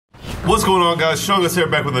What's going on, guys?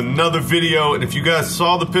 Seancutshair back with another video, and if you guys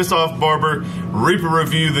saw the Pissed Off Barber Reaper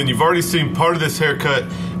review, then you've already seen part of this haircut.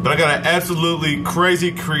 But I got an absolutely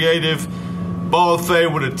crazy, creative bald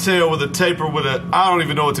fade with a tail, with a taper, with a, I don't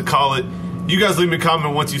even know what to call it. You guys leave me a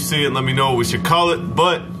comment once you see it and let me know what we should call it.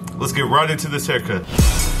 But let's get right into this haircut.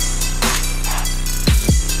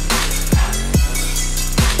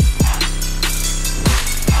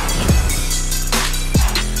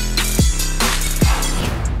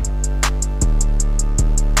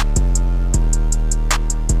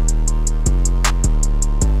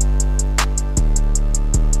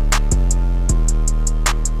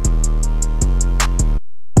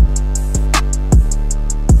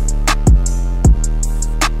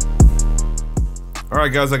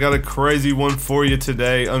 Alright guys, I got a crazy one for you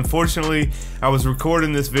today. Unfortunately, I was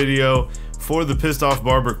recording this video for the Pissed Off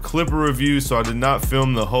Barber Clipper review, so I did not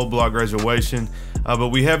film the whole block graduation. But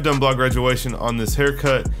we have done block graduation on this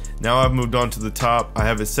haircut. Now I've moved on to the top. I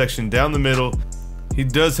have it sectioned down the middle. He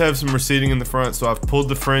does have some receding in the front, so I've pulled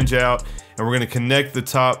the fringe out, and we're going to connect the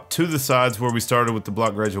top to the sides where we started with the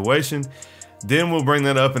block graduation. Then we'll bring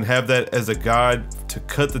that up and have that as a guide to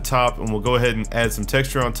cut the top, and we'll go ahead and add some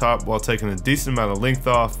texture on top while taking a decent amount of length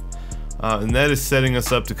off. And that is setting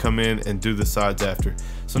us up to come in and do the sides after.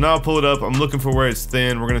 So now I'll pull it up. I'm looking for where it's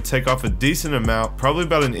thin. We're going to take off a decent amount, probably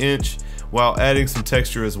about an inch, while adding some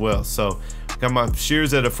texture as well. So got my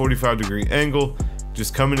shears at a 45-degree angle,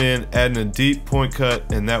 just coming in, adding a deep point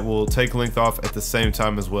cut, and that will take length off at the same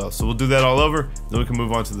time as well. So we'll do that all over, then we can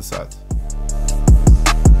move on to the sides.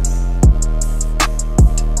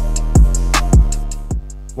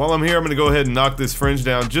 While I'm here, I'm going to go ahead and knock this fringe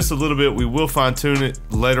down just a little bit. We will fine tune it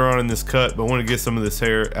later on in this cut, but I want to get some of this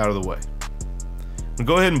hair out of the way. I'm going to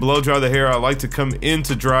go ahead and blow dry the hair. I like to come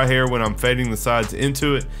into dry hair when I'm fading the sides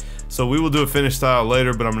into it. So we will do a finished style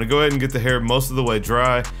later, but I'm going to go ahead and get the hair most of the way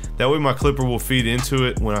dry. That way my clipper will feed into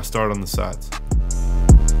it when I start on the sides.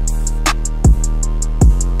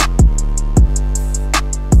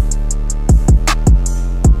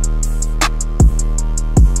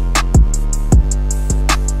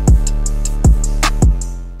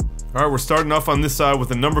 Alright, we're starting off on this side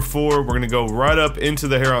with a number 4. We're going to go right up into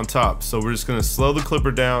the hair on top. So we're just going to slow the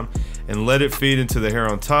clipper down and let it feed into the hair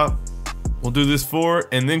on top. We'll do this 4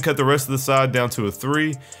 and then cut the rest of the side down to a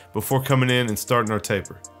 3 before coming in and starting our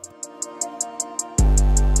taper.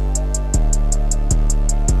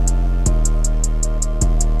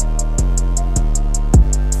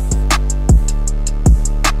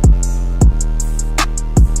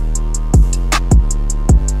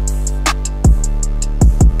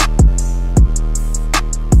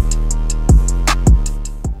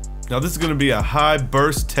 Now this is going to be a high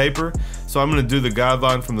burst taper, so I'm going to do the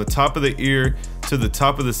guideline from the top of the ear to the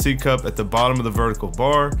top of the C cup at the bottom of the vertical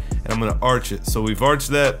bar, and I'm going to arch it. So we've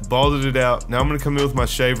arched that, balded it out. Now I'm going to come in with my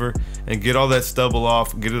shaver and get all that stubble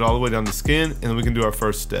off, get it all the way down the skin, and then we can do our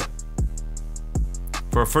first step.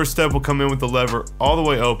 For our first step, we'll come in with the lever all the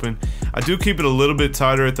way open. I do keep it a little bit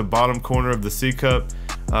tighter at the bottom corner of the C cup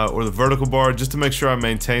or the vertical bar, just to make sure I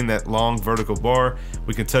maintain that long vertical bar.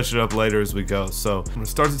 We can touch it up later as we go. So I'm going to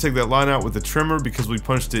start to take that line out with the trimmer because we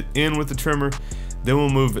punched it in with the trimmer. Then we'll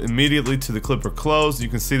move immediately to the clipper close. You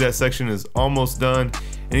can see that section is almost done.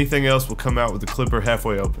 Anything else will come out with the clipper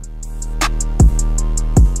halfway open.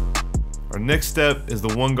 Our next step is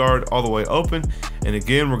the one guard all the way open, and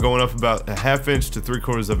again we're going up about a ½ inch to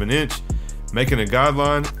 3/4 of an inch, making a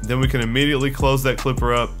guideline. Then we can immediately close that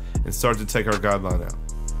clipper up and start to take our guideline out.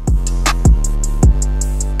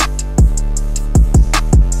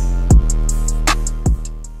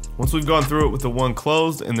 Once we've gone through it with the one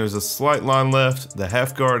closed and there's a slight line left, the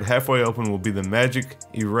half guard halfway open will be the magic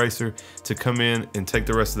eraser to come in and take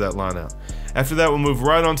the rest of that line out. After that, we'll move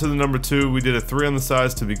right on to the number 2. We did a 3 on the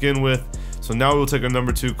sides to begin with, so now we'll take our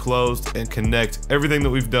number 2 closed and connect everything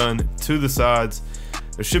that we've done to the sides.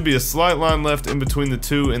 There should be a slight line left in between the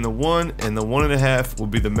 2 and the 1, and the 1.5 will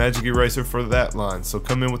be the magic eraser for that line. So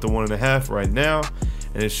come in with the 1.5 right now,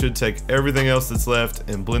 and it should take everything else that's left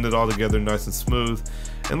and blend it all together nice and smooth.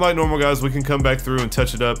 And like normal, guys, we can come back through and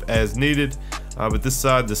touch it up as needed. But this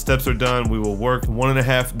side, the steps are done. We will work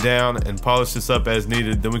 1.5 down and polish this up as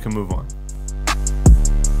needed, then we can move on.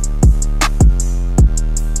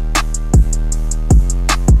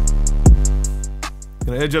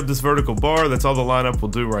 Gonna edge up this vertical bar. That's all the lineup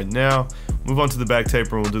we'll do right now. Move on to the back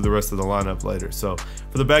taper and we'll do the rest of the lineup later. So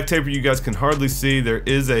for the back taper, you guys can hardly see there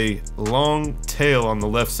is a long tail on the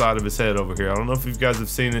left side of his head over here. I don't know if you guys have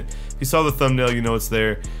seen it. If you saw the thumbnail, you know it's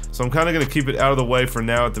there. So I'm kind of going to keep it out of the way for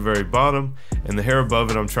now at the very bottom, and the hair above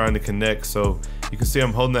it I'm trying to connect so You can see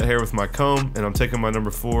I'm holding that hair with my comb, and I'm taking my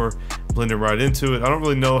number 4, blending right into it. I don't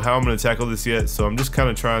really know how I'm going to tackle this yet, so I'm just kind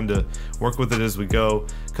of trying to work with it as we go.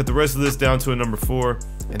 Cut the rest of this down to a number 4,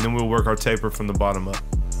 and then we'll work our taper from the bottom up.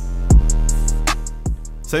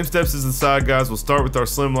 Same steps as the side, guys. We'll start with our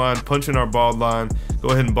slimline, punch in our bald line, go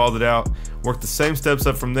ahead and bald it out, work the same steps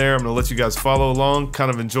up from there. I'm gonna let you guys follow along,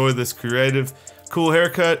 kind of enjoy this creative, cool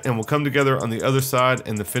haircut, and we'll come together on the other side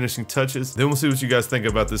and the finishing touches. Then we'll see what you guys think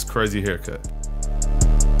about this crazy haircut.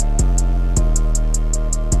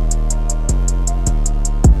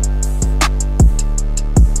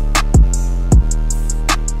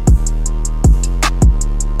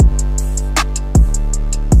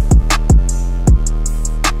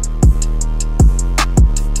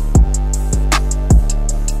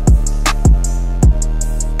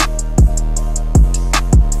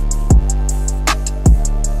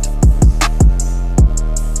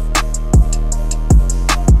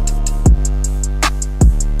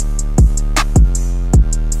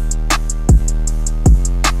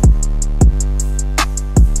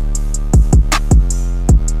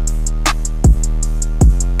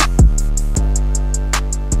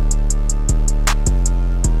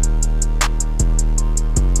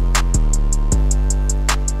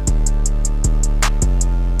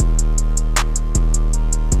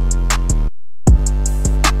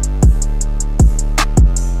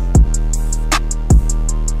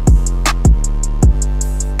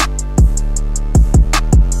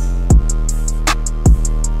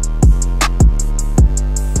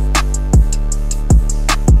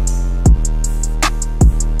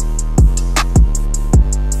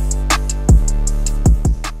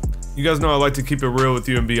 You guys know I like to keep it real with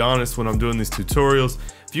you and be honest when I'm doing these tutorials.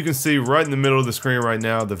 If you can see right in the middle of the screen right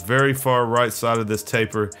now, the very far right side of this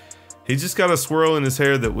taper, he just got a swirl in his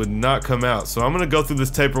hair that would not come out. So I'm gonna go through this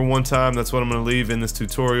taper one time. That's what I'm gonna leave in this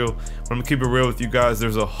tutorial. But I'm gonna keep it real with you guys.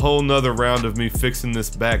 There's a whole nother round of me fixing this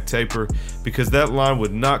back taper because that line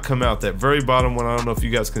would not come out. That very bottom one, I don't know if you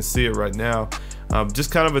guys can see it right now. Just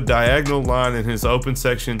kind of a diagonal line in his open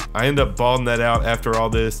section. I end up balding that out after all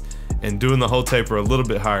this and doing the whole taper a little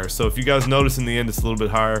bit higher. So if you guys notice in the end it's a little bit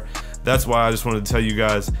higher, that's why I just wanted to tell you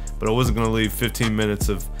guys, but I wasn't gonna leave 15 minutes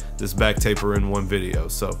of this back taper in one video.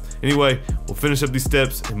 So anyway, we'll finish up these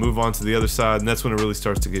steps and move on to the other side, and that's when it really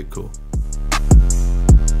starts to get cool.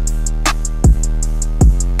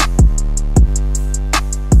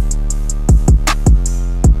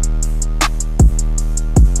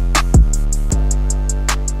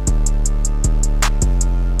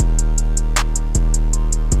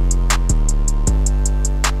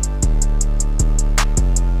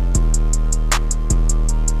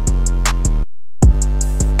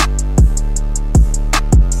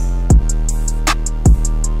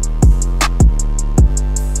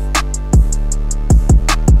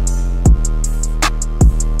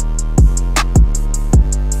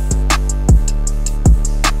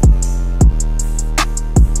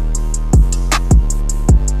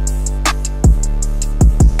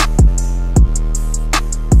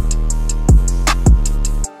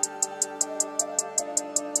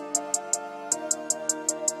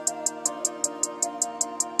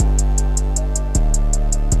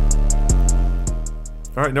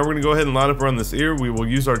 Alright, now we're going to go ahead and line up around this ear. We will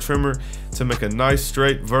use our trimmer to make a nice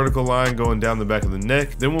straight vertical line going down the back of the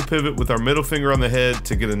neck. Then we'll pivot with our middle finger on the head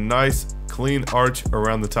to get a nice clean arch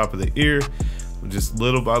around the top of the ear. Just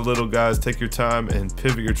little by little, guys, take your time and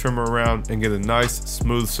pivot your trimmer around and get a nice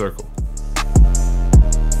smooth circle.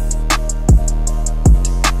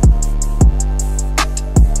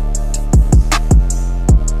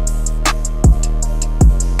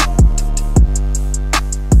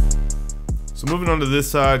 So moving on to this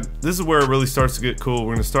side, this is where it really starts to get cool.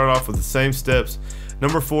 We're going to start off with the same steps.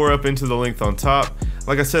 Number 4 up into the length on top.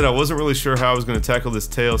 Like I said, I wasn't really sure how I was going to tackle this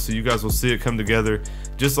tail, so you guys will see it come together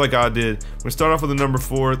just like I did. We're going to start off with a number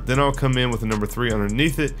 4, then I'll come in with a number 3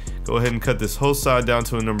 underneath it. Go ahead and cut this whole side down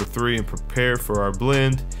to a number 3 and prepare for our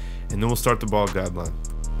blend, and then we'll start the bald guideline.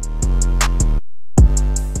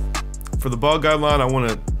 For the bald guideline, I want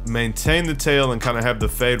to maintain the tail and kind of have the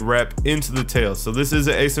fade wrap into the tail. So this is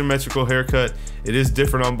an asymmetrical haircut. It is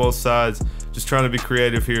different on both sides. Just trying to be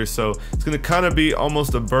creative here. So it's going to kind of be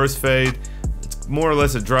almost a burst fade. It's more or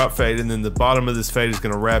less a drop fade, and then the bottom of this fade is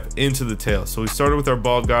going to wrap into the tail. So we started with our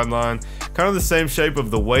bald guideline, kind of the same shape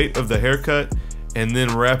of the weight of the haircut, and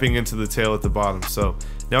then wrapping into the tail at the bottom. So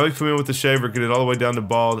now we come in with the shaver, get it all the way down to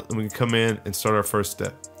bald, and we can come in and start our first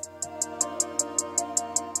step.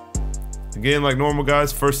 Again, like normal,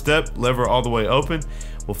 guys, first step, lever all the way open.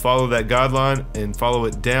 We'll follow that guideline and follow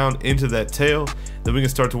it down into that tail. Then we can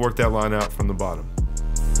start to work that line out from the bottom.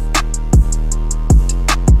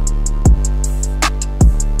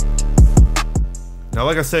 Now,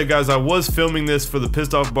 like I said, guys, I was filming this for the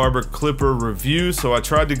Pissed Off Barber Clipper review, so I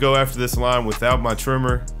tried to go after this line without my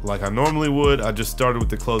trimmer like I normally would. I just started with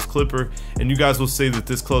the closed clipper, and you guys will see that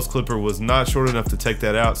this closed clipper was not short enough to take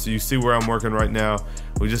that out. So you see where I'm working right now.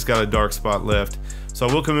 We just got a dark spot left. So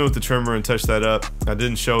I will come in with the trimmer and touch that up. I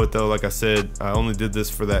didn't show it though, like I said, I only did this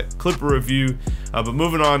for that clipper review. But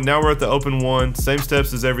moving on, now we're at the open one. Same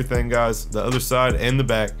steps as everything, guys, the other side and the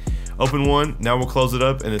back. Open one, now we'll close it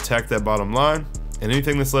up and attack that bottom line. And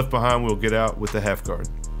anything that's left behind we'll get out with the half guard.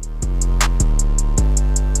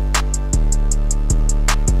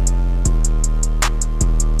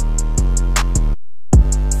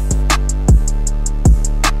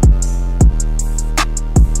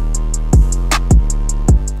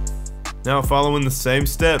 Now following the same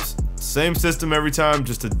steps, same system every time,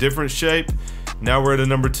 just a different shape. Now we're at a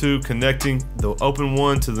number 2, connecting the open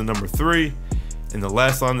one to the number 3. And the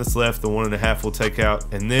last line that's left, the 1.5, we'll take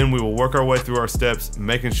out, and then we will work our way through our steps,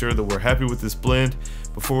 making sure that we're happy with this blend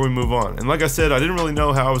before we move on. And like I said, I didn't really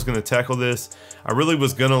know how I was going to tackle this. I really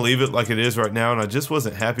was going to leave it like it is right now, and I just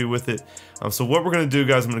wasn't happy with it. So what we're going to do,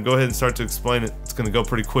 guys, I'm going to go ahead and start to explain it. It's going to go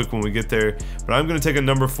pretty quick when we get there, but I'm going to take a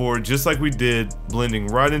number 4, just like we did, blending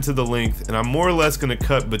right into the length, and I'm more or less going to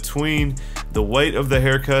cut between the weight of the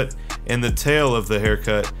haircut and the tail of the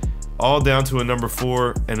haircut, all down to a number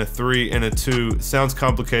 4 and a 3 and a 2. It sounds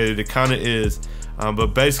complicated, it kind of is, but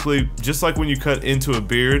basically just like when you cut into a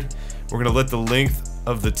beard, we're going to let the length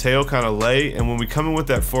of the tail kind of lay, and when we come in with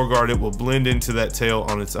that foreguard, it will blend into that tail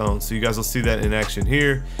on its own. So you guys will see that in action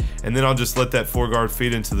here, and then I'll just let that foreguard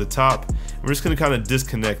feed into the top. We're just going to kind of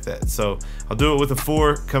disconnect that. So I'll do it with a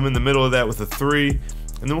 4, come in the middle of that with a 3,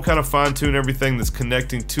 and then we'll kind of fine tune everything that's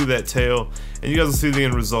connecting to that tail, and you guys will see the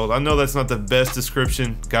end result. I know that's not the best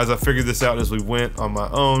description, guys. I figured this out as we went on my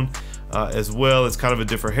own as well. It's kind of a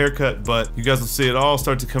different haircut, but you guys will see it all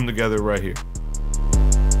start to come together right here.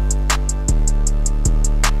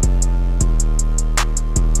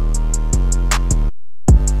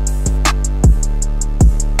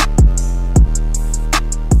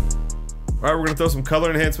 All right, we're gonna throw some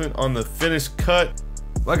color enhancement on the finished cut.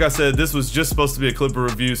 Like I said, this was just supposed to be a clipper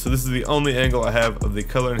review, so this is the only angle I have of the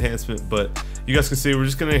color enhancement, but you guys can see we're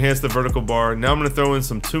just gonna enhance the vertical bar. Now I'm gonna throw in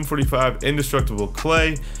some Tomb 45 indestructible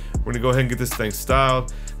clay. We're gonna go ahead and get this thing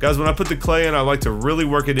styled. Guys, when I put the clay in, I like to really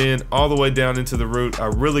work it in all the way down into the root. I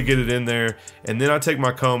really get it in there, and then I take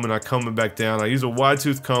my comb and I comb it back down. I use a wide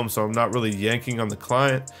tooth comb, so I'm not really yanking on the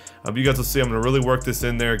client. But you guys will see I'm gonna really work this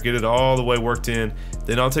in there, get it all the way worked in.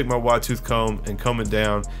 Then I'll take my wide tooth comb and comb it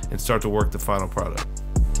down and start to work the final product.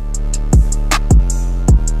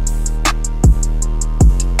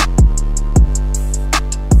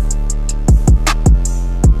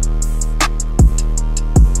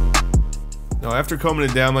 Now, after combing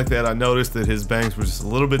it down like that, I noticed that his bangs were just a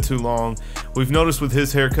little bit too long. We've noticed with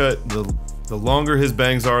his haircut, the longer his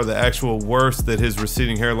bangs are, the actual worse that his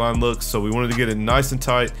receding hairline looks. So we wanted to get it nice and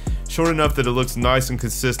tight, short enough that it looks nice and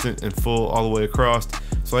consistent and full all the way across.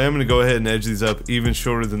 So I am going to go ahead and edge these up even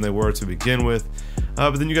shorter than they were to begin with.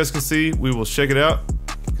 But then you guys can see, we will shake it out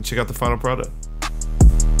and check out the final product.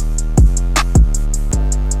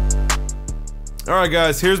 Alright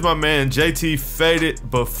guys, here's my man JT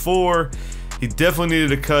faded before. He definitely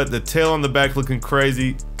needed a cut. The tail on the back looking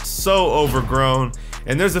crazy, so overgrown.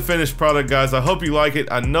 And there's the finished product, guys. I hope you like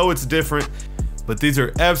it. I know it's different, but these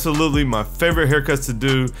are absolutely my favorite haircuts to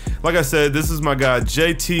do. Like I said, this is my guy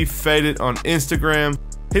JT Faded on Instagram.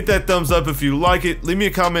 Hit that thumbs up if you like it. Leave me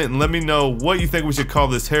a comment and let me know what you think we should call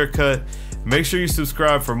this haircut. Make sure you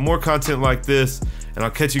subscribe for more content like this, and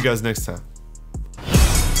I'll catch you guys next time.